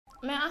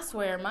Man, I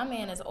swear, my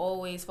man is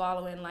always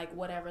following like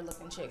whatever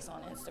looking chicks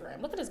on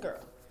Instagram. Look at this girl.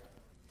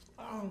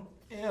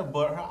 Yeah,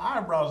 but her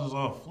eyebrows is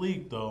on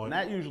fleek though, and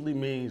that usually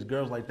means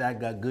girls like that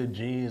got good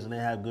genes and they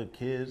have good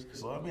kids.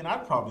 So I mean,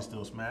 I'd probably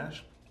still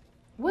smash.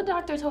 What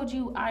doctor told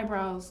you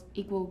eyebrows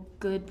equal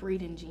good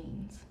breeding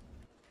genes?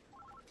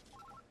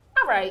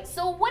 All right,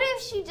 so what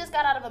if she just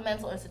got out of a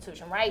mental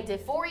institution, right?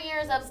 Did 4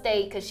 years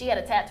upstate because she had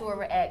a tattoo of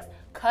her ex,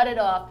 cut it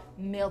off,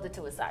 mailed it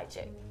to a side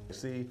chick.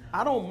 See,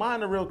 I don't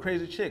mind a real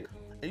crazy chick.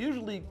 And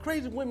usually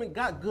crazy women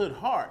got good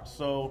hearts,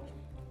 so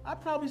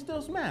I'd probably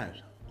still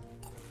smash.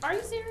 Are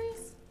you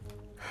serious?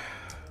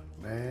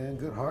 Man,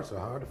 good hearts are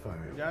hard to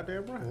find.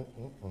 Goddamn right.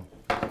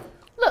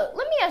 Look,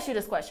 let me ask you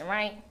this question,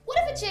 right? What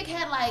if a chick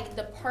had like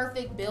the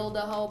perfect build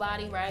a whole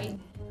body, right?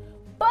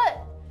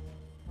 But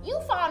you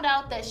found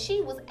out that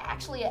she was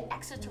actually an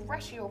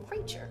extraterrestrial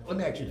creature. Let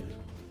me ask you this.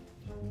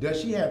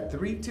 Does she have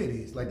 3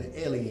 titties like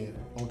the alien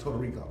on Puerto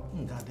Rico?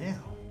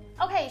 Goddamn.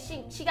 Okay,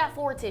 she got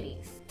 4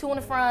 titties. 2 in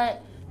the front,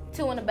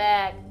 2 in the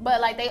back,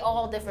 but like they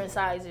all different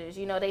sizes.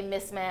 You know, they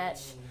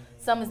mismatch.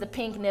 Some is the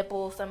pink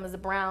nipple, some is the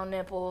brown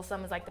nipple,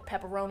 some is like the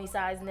pepperoni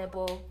size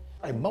nipple.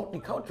 Like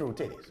multicultural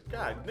titties.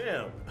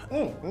 Goddamn.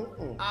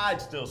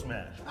 I'd still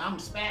smash. I'm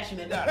smashing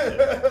it.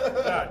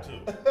 Got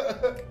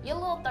to. You're a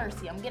little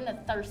thirsty. I'm getting a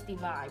thirsty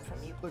vibe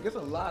from you. Look, it's a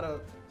lot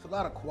of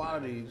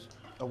qualities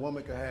a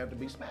woman could have to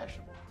be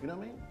smashable. You know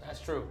what I mean? That's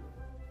true.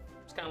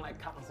 It's kind of like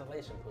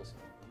constellation pussy.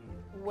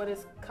 What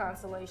is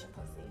constellation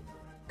pussy?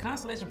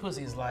 Constellation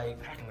pussy is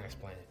like, how can I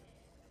explain it?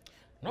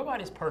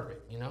 Nobody's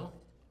perfect, you know?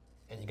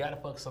 And you gotta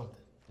fuck something.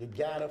 You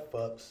gotta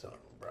fuck something,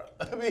 bro.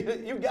 I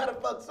mean, you gotta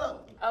fuck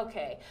something.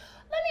 Okay,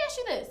 let me ask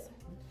you this.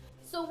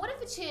 So what if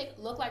a chick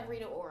looked like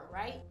Rita Ora,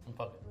 right? I'm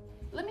fucking.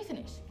 Let me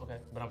finish. Okay,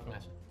 but I'm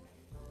smashing.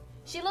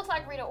 She looks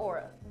like Rita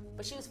Ora,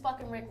 but she was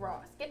fucking Rick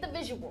Ross. Get the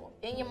visual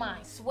in your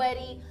mind.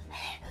 Sweaty,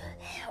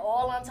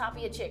 all on top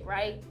of your chick,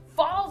 right?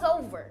 Falls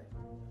over,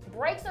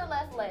 breaks her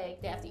left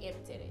leg, they have to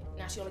amputate it.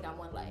 Now she only got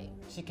 1 leg.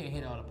 She can't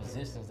hit all the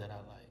positions that I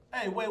like.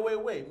 Hey,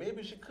 wait.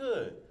 Maybe she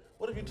could.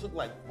 What if you took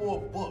like 4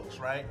 books,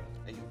 right?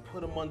 And you put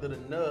them under the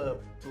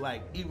nub to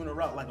like even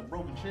her out like a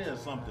broken chair or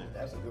something.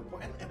 That's a good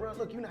point. And bro,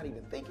 look, you're not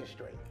even thinking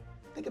straight.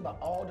 Think about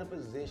all the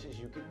positions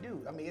you could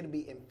do. I mean, it'd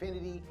be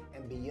infinity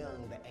and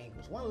beyond the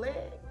ankles. 1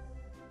 leg.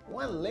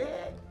 1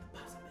 leg.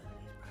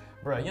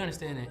 Bro, you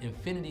understand that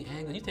infinity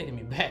angle? You taking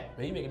me back,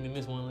 bro. You making me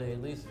miss 1 leg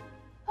at least.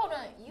 Hold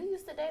on, you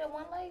used to date a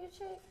 1-legged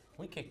chick?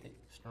 We kicked it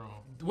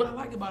strong. What I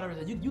like about her is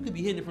that you could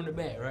be hitting it from the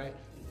back, right?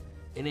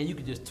 And then you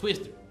could just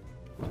twist her.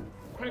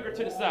 Crank her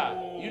to the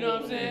side. You know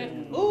what I'm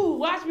saying? Ooh,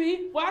 watch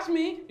me.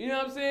 You know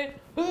what I'm saying?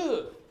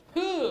 You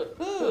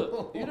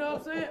know what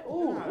I'm saying?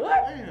 Ooh,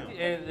 what?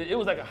 And it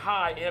was like a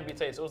high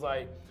amputate. So it was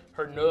like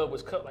her nub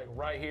was cut like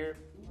right here.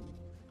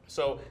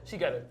 So she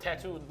got a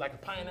tattoo like a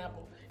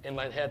pineapple and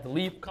like had the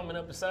leaf coming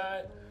up the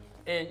side.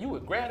 And you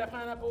would grab that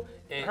pineapple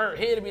and her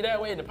head would be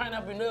that way and the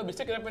pineapple nub be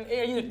sticking up in the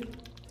air.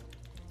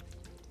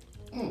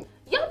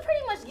 Y'all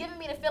pretty much giving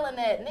me the feeling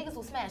that niggas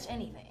will smash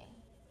anything.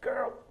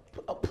 Girl,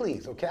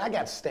 please, okay? I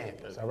got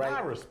standards, all right? I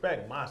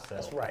respect myself.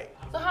 That's right.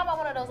 So how about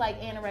one of those like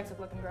anorexic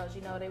looking girls,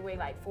 you know, they weigh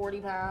like 40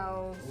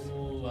 pounds.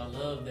 Ooh, I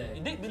love that.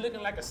 Your dick be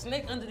looking like a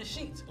snake under the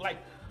sheets, like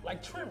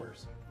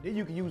trimmers. Then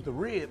you can use the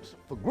ribs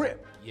for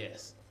grip.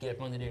 Yes. Get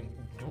up under there and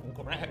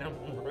grab them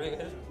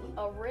ribs.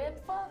 A rib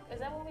fuck? Is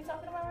that what we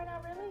talking about right now,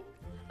 really?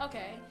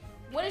 Okay.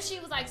 What if she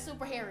was like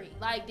super hairy,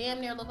 like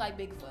damn near look like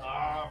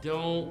Bigfoot?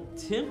 Don't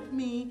tempt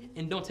me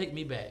and don't take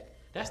me back.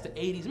 That's the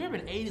 80s. Remember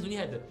in the 80s when you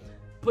had to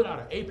put out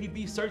an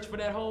APB search for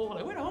that hole?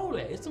 Like, where the hole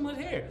at? It's too much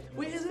hair.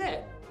 Where is it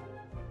at?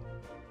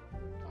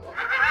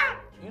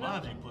 You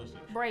know? Pussy.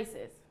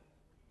 Braces.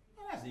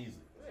 Oh, that's easy.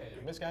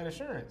 Yeah, bitch got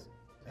insurance.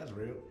 That's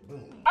real.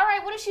 Boom. All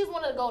right, what if she was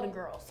one of the Golden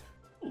Girls?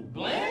 Ooh,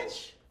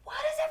 Blanche? Why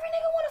does every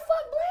nigga want to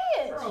fuck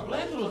Blanche? Bro,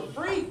 Blanche was a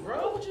freak,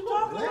 bro. What you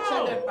talking Let's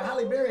check about? that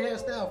Halle Berry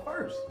hairstyle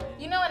first.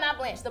 You know what, not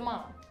Blanche, the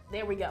mom.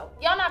 There we go.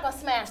 Y'all not gonna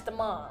smash the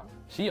mom.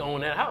 She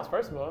owned that house,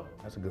 first of all.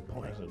 That's a good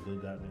point. That's a good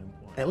goddamn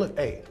point. And look,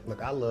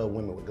 I love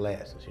women with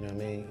glasses, you know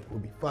what I mean? We'll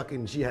be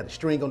fucking, she had the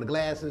string on the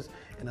glasses,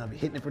 and I'll be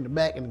hitting it from the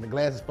back, and then the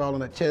glasses fall on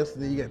her chest,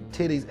 and then you got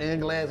titties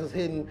and glasses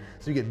hitting,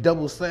 so you get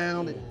double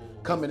sound, and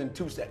coming in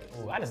 2 seconds.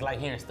 Ooh, I just like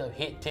hearing stuff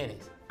hit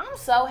titties. I'm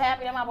so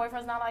happy that my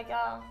boyfriend's not like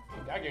y'all.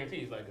 I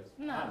guarantee he's like this.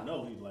 No. I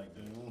know he's like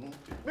that.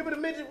 Remember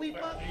the midget we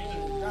fucked?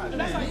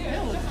 That's how you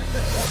handle it.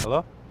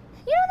 Hello?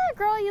 You know that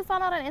girl you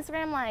found out on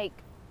Instagram like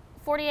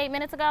 48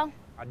 minutes ago?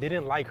 I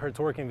didn't like her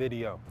twerking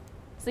video.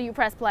 So you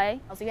press play.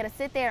 So you gotta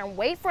sit there and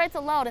wait for it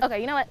to load.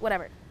 Okay, you know what?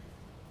 Whatever.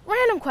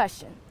 Random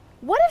question.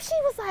 What if she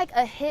was like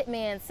a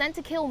hitman sent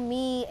to kill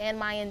me and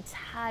my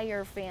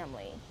entire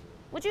family?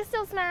 Would you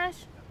still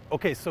smash?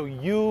 Okay, so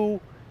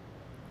you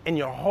and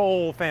your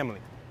whole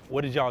family,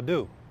 what did y'all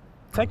do?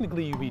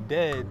 Technically you'd be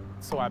dead,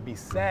 so I'd be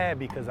sad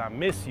because I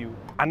miss you.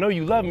 I know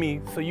you love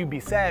me, so you'd be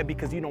sad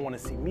because you don't want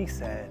to see me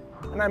sad.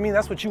 And I mean,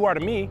 that's what you are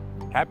to me,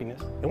 happiness.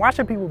 And why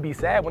should people be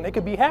sad when they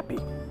could be happy?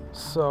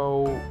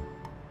 So,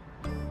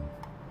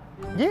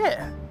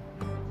 yeah,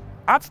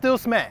 I'd still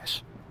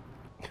smash.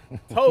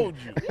 Told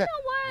you. You know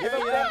what? You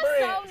are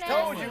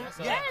so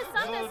nasty. There is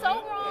something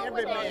so wrong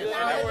with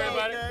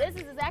it.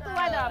 This is exactly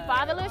why there are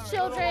fatherless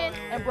children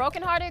and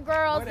broken-hearted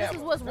girls. This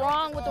is what's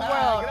wrong with the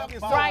world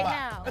right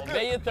now.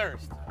 Obey your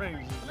thirst. Let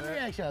me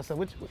ask y'all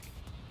something.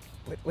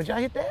 Would y'all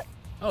hit that?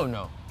 Oh,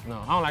 no. No,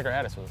 I don't like her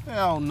attitude.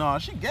 Hell no,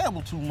 she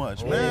gambled too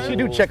much, man. She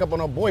do check up on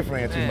her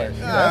boyfriend too much.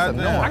 That's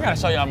I gotta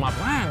show y'all my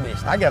blind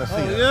bitch. I gotta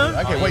see her. yeah?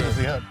 I can't wait to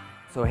see her.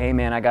 So hey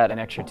man, I got an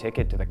extra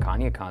ticket to the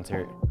Kanye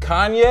concert.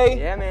 Kanye?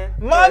 Yeah man.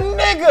 My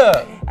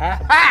nigga!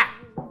 Aha!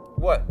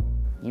 What?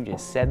 You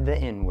just said the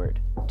N-word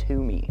to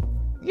me.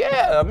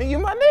 Yeah, I mean, you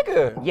my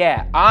nigga.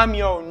 Yeah, I'm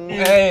your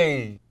nigga.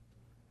 Hey.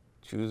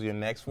 Choose your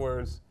next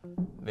words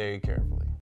very carefully.